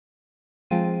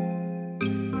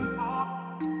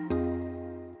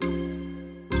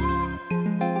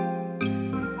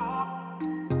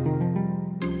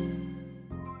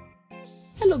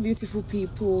Hello, beautiful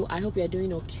people. I hope you're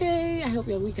doing okay. I hope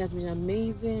your week has been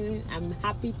amazing. I'm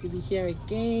happy to be here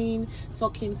again,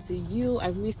 talking to you.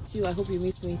 I've missed you. I hope you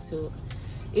missed me too.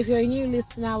 If you're a new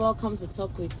listener, welcome to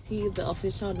Talk with T, the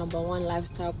official #1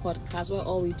 lifestyle podcast where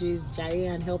all we do is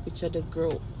jaya and help each other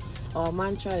grow. Our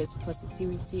mantra is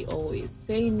positivity always.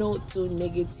 Say no to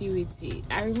negativity.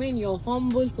 I remain your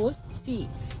humble host, T,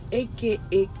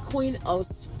 aka Queen of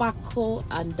Sparkle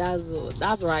and Dazzle.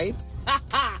 That's right.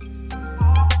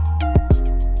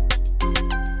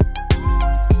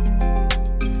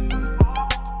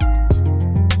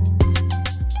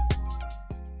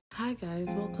 Hi guys,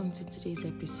 welcome to today's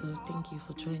episode. Thank you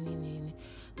for joining in.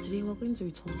 Today we're going to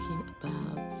be talking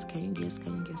about, can you guess?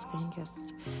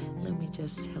 Let me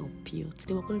just help you.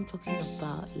 Today we're going to be talking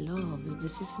about love. It's the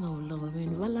season of love.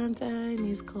 Valentine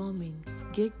is coming.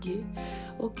 Gay.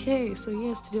 Okay, so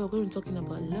yes, today we're going to be talking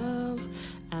about love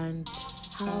and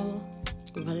how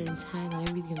Valentine and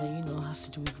everything that has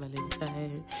to do with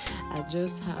Valentine, and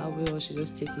just how we all should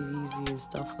just take it easy and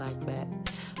stuff like that.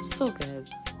 So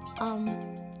guys,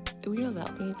 we know that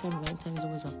anytime Valentine is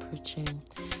always approaching,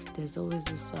 there's always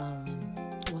this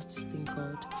what's this thing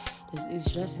called?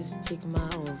 It's just a stigma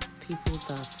of people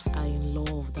that are in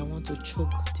love, that want to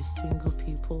choke the single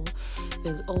people.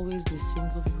 There's always the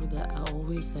single people that are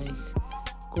always like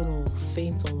gonna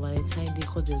faint on Valentine's Day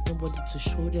because there's nobody to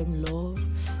show them love.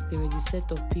 There are the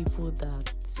set of people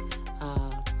that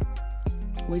are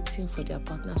waiting for their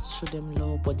partners to show them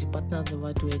love, but the partners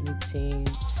never do anything.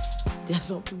 There are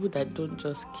some people that don't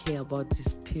just care about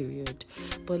this period.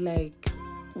 But like,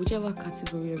 whichever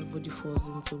category everybody falls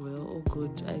into, well, oh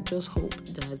good. I just hope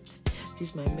that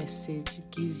this my message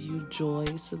gives you joy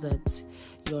so that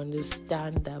you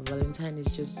understand that Valentine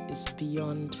is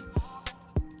beyond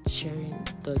sharing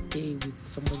the day with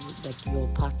somebody like your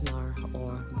partner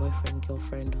or boyfriend,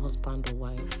 girlfriend, husband or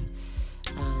wife.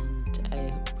 And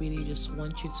I really just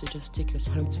want you to just take your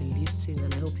time to listen,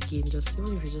 and I hope you gain just,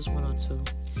 even if it's just one or two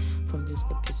from this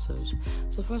episode.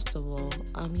 So first of all,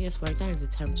 yes, Valentine is the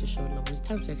time to show love. It's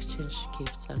time to exchange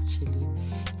gifts actually.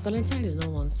 Valentine is not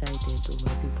one-sided though,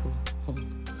 my people.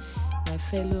 My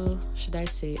fellow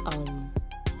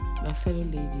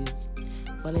ladies,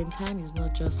 Valentine is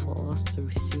not just for us to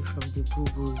receive from the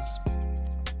boo-boos.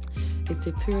 It's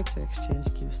a period to exchange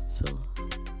gifts too.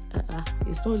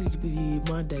 It's not only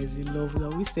the man that is in love, now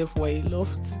we say for in love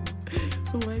too.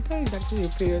 So Valentine is actually a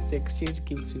period to exchange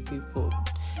gifts with people.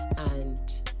 And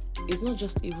it's not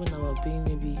just even about being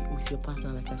maybe with your partner,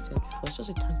 like I said before. It's just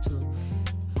a time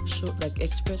to show, like,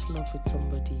 express love with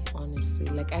somebody, honestly.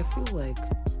 Like, I feel like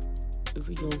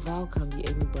your vow can be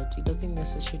anybody. It doesn't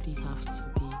necessarily have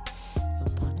to be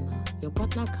your partner. Your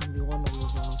partner can be one of your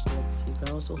vows, but you can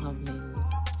also have many.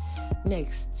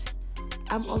 Next,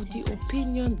 I'm of the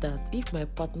opinion that if my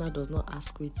partner does not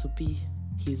ask me to be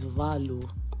his vow,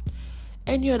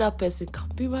 any other person can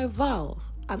be my vow.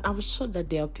 And I'm sure that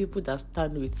there are people that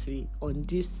stand with me on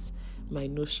this, my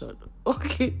notion.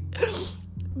 Okay?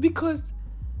 Because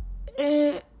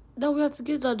that we are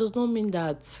together does not mean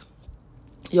that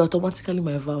you're automatically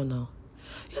my vow now.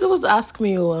 You're supposed to ask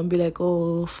me and be like,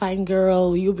 oh, fine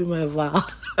girl, will you be my vow?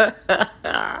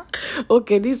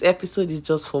 Okay, this episode is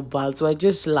just for bands. We're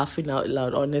just laughing out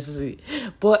loud, honestly.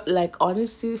 But like,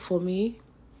 honestly, for me,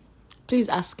 please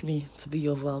ask me to be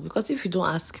your vow. Because if you don't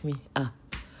ask me,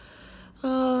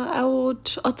 I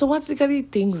would automatically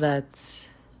think that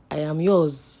I am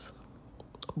yours,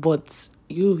 but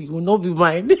you will not be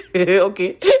mine.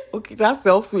 Okay, that's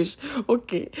selfish.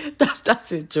 Okay,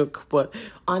 that's a joke. But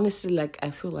honestly, like,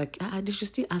 I feel like they should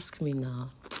still ask me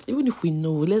now. Even if we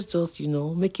know, let's just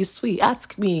make it sweet.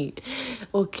 Ask me.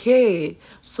 Okay,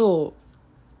 so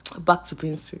back to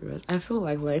being serious. I feel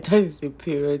like Valentine is a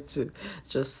period to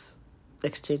just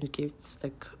exchange gifts,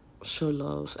 like show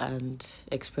love and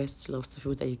express love to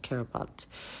people that you care about.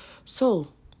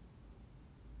 So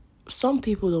some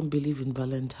people don't believe in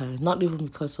Valentine, not even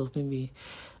because of maybe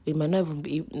it might not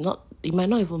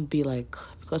even be like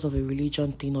because of a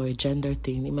religion thing or a gender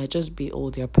thing. It might just be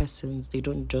they're persons, they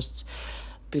don't just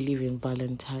believe in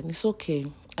Valentine. It's okay.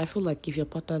 I feel like if your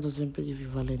partner doesn't believe in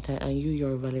Valentine and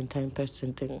you're a Valentine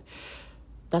person, then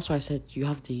that's why I said you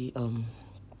have the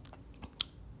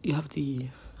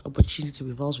opportunity to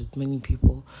be vows with many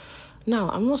people. Now,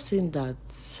 I'm not saying that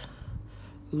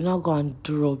you will not go and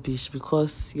do rubbish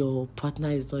because your partner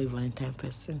is not a Valentine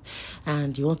person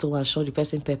and you want to go and show the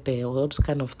person pepper or those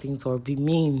kind of things, or be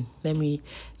mean. Let me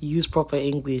use proper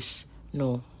English.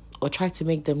 No. Or try to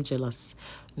make them jealous.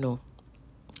 No.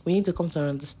 We need to come to an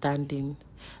understanding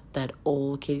that,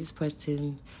 this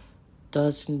person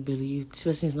doesn't believe, this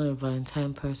person is not a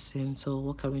Valentine person, so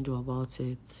what can we do about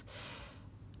it?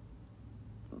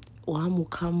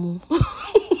 Oamukamu.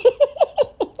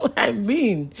 I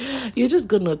mean, you're just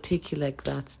gonna take it like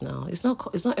that now. It's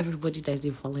not everybody that is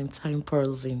a Valentine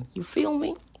person. You feel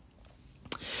me?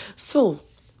 So,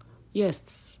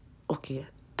 yes, okay.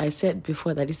 I said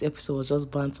before that this episode was just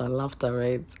banter and laughter,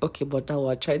 right? Okay, but now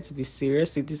we're trying to be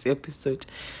serious in this episode.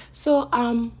 So,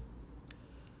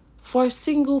 for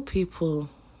single people,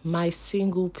 my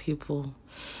single people,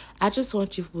 I just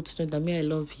want you people to know that me, I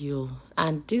love you.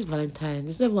 And this Valentine,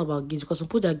 it's never about gifts, because some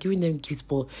people are giving them gifts,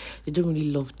 but they don't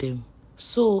really love them.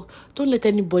 So don't let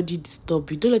anybody disturb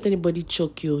you. Don't let anybody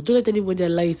choke you. Don't let anybody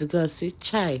allow you to go and say,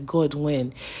 "Chai, God,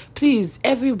 when?" Please,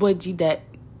 everybody that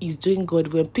is doing God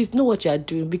when, please know what you are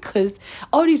doing, because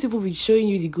all these people will be showing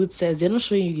you the good sides. They're not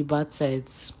showing you the bad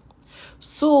sides.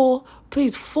 So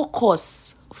please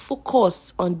focus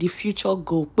on the future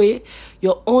goal. Where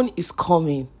your own is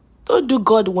coming. Don't do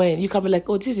God when. You can be like,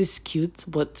 "Oh, this is cute,"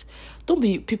 but don't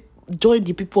be join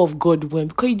the people of God when,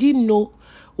 because you didn't know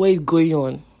what is going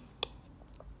on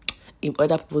in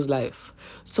other people's life.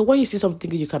 So when you see something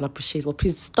good, you can appreciate, but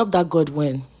please stop that God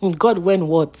when. God when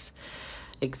what?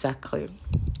 Exactly.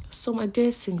 So my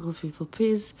dear single people,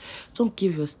 please don't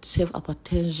give yourself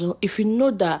hypertension. If you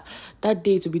know that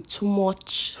day to be too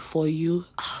much for you,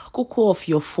 go off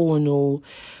your phone. Oh,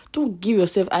 don't give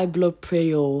yourself high blood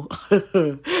pressure.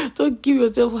 Don't give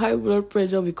yourself high blood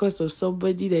pressure because of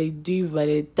somebody that is doing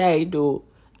Valentine. Oh,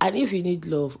 and if you need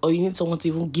love or you need someone to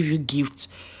even give you gifts,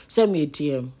 send me a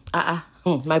DM.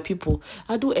 My people,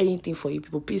 I'll do anything for you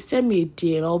people. Please send me a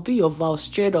DM. I'll be your vow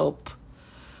straight up.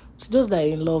 To those that are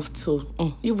in love too,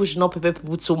 you should not prepare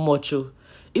people too much. Oh.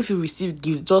 If you receive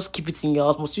gifts, just keep it in your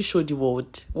house. Must you show the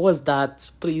world? What's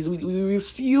that? Please, we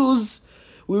refuse.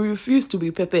 We refuse to be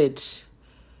prepared.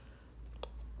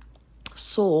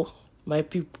 So, my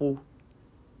people,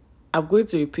 I'm going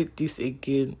to repeat this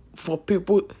again for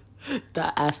people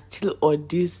that are still on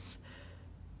this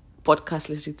podcast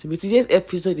listening to me. Today's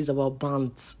episode is about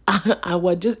bands, and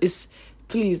we're just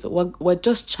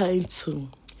trying to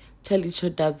tell each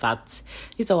other that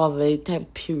it's our Valentine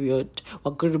period.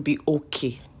 We're going to be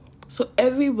okay. So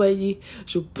everybody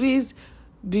should please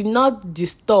be not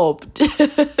disturbed.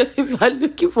 If you are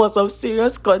looking for some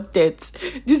serious content,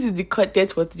 this is the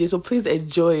content for today. So please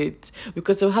enjoy it,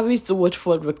 because I'm having so much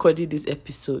fun recording this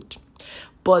episode.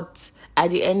 But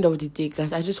at the end of the day,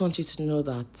 guys, I just want you to know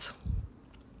that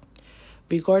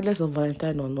regardless of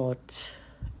Valentine or not,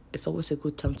 it's always a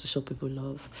good time to show people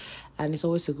love. And it's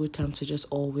always a good time to just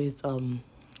always,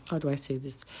 how do I say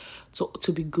this?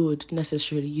 To be good,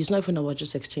 necessarily. It's not even about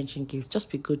just exchanging gifts. Just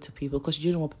be good to people, because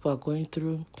you don't know what people are going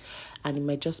through. And it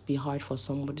might just be hard for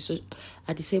somebody. So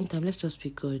at the same time, let's just be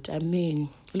good. I mean,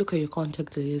 look at your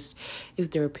contact list.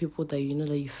 If there are people that you know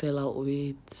that you fell out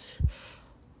with,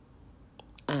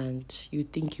 and you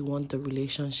think you want the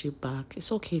relationship back,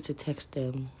 it's okay to text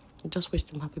them. Just wish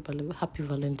them happy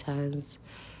Valentine's.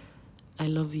 I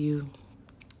love you.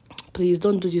 Please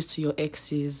don't do this to your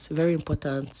exes. Very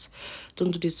important.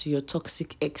 Don't do this to your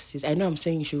toxic exes. I know I'm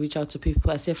saying you should reach out to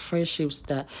people. I said friendships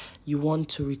that you want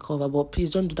to recover, but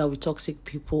please don't do that with toxic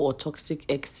people or toxic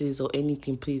exes or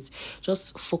anything. Please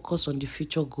just focus on the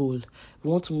future goal. We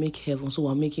want to make heaven, so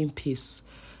we're making peace.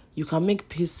 You can make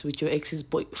peace with your exes,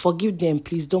 but forgive them.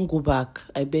 Please don't go back.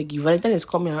 I beg you. Valentine is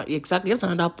coming out. Exactly. That's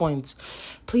another point.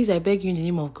 Please, I beg you in the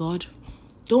name of God.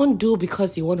 Don't do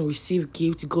because you want to receive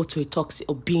gifts, go to a toxic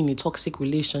or be in a toxic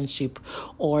relationship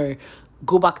or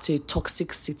go back to a toxic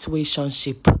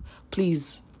situationship.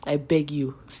 Please, I beg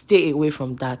you, stay away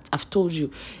from that. I've told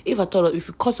you, if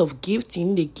because of gift, you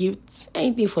need a gift,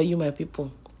 anything for you, my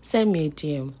people, send me a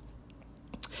DM.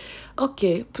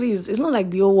 Okay, please, it's not like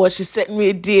the old watch, she sent me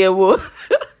a DM.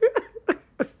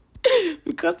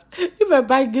 Because if I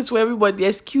buy gifts for everybody,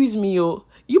 excuse me, you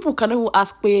people can even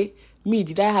ask me,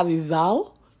 did I have a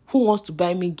vow? Who wants to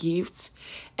buy me gifts?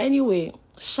 Anyway,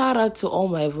 shout out to all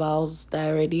my vows that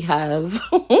I already have.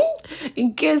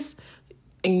 In case,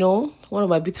 one of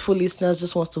my beautiful listeners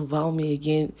just wants to vow me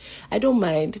again, I don't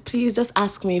mind. Please just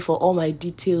ask me for all my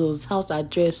details, house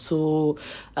address,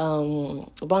 bank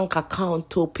account,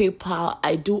 PayPal.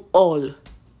 I do all.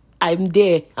 I'm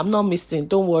there. I'm not missing.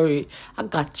 Don't worry. I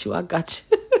got you.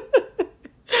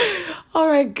 All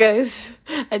right, guys.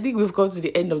 I think we've come to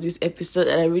the end of this episode,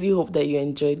 and I really hope that you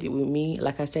enjoyed it with me.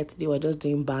 Like I said, today we're just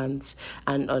doing bands,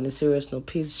 and on a serious note,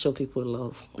 please show people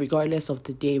love, regardless of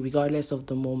the day, regardless of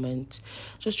the moment.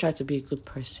 Just try to be a good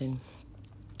person.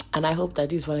 And I hope that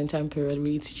this Valentine period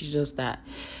really teaches us that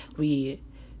we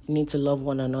need to love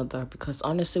one another, because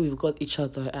honestly, we've got each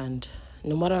other, and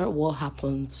no matter what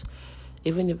happens,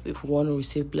 even if we want to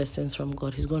receive blessings from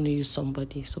God, He's going to use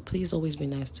somebody. So please always be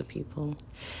nice to people.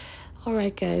 All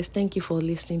right, guys, thank you for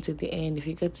listening to the end. If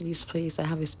you got to this place, I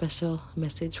have a special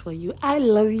message for you. I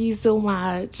love you so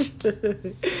much.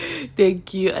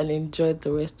 Thank you, and enjoy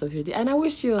the rest of your day. And I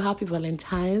wish you a happy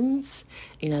Valentine's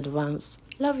in advance.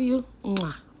 Love you.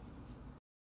 Mwah.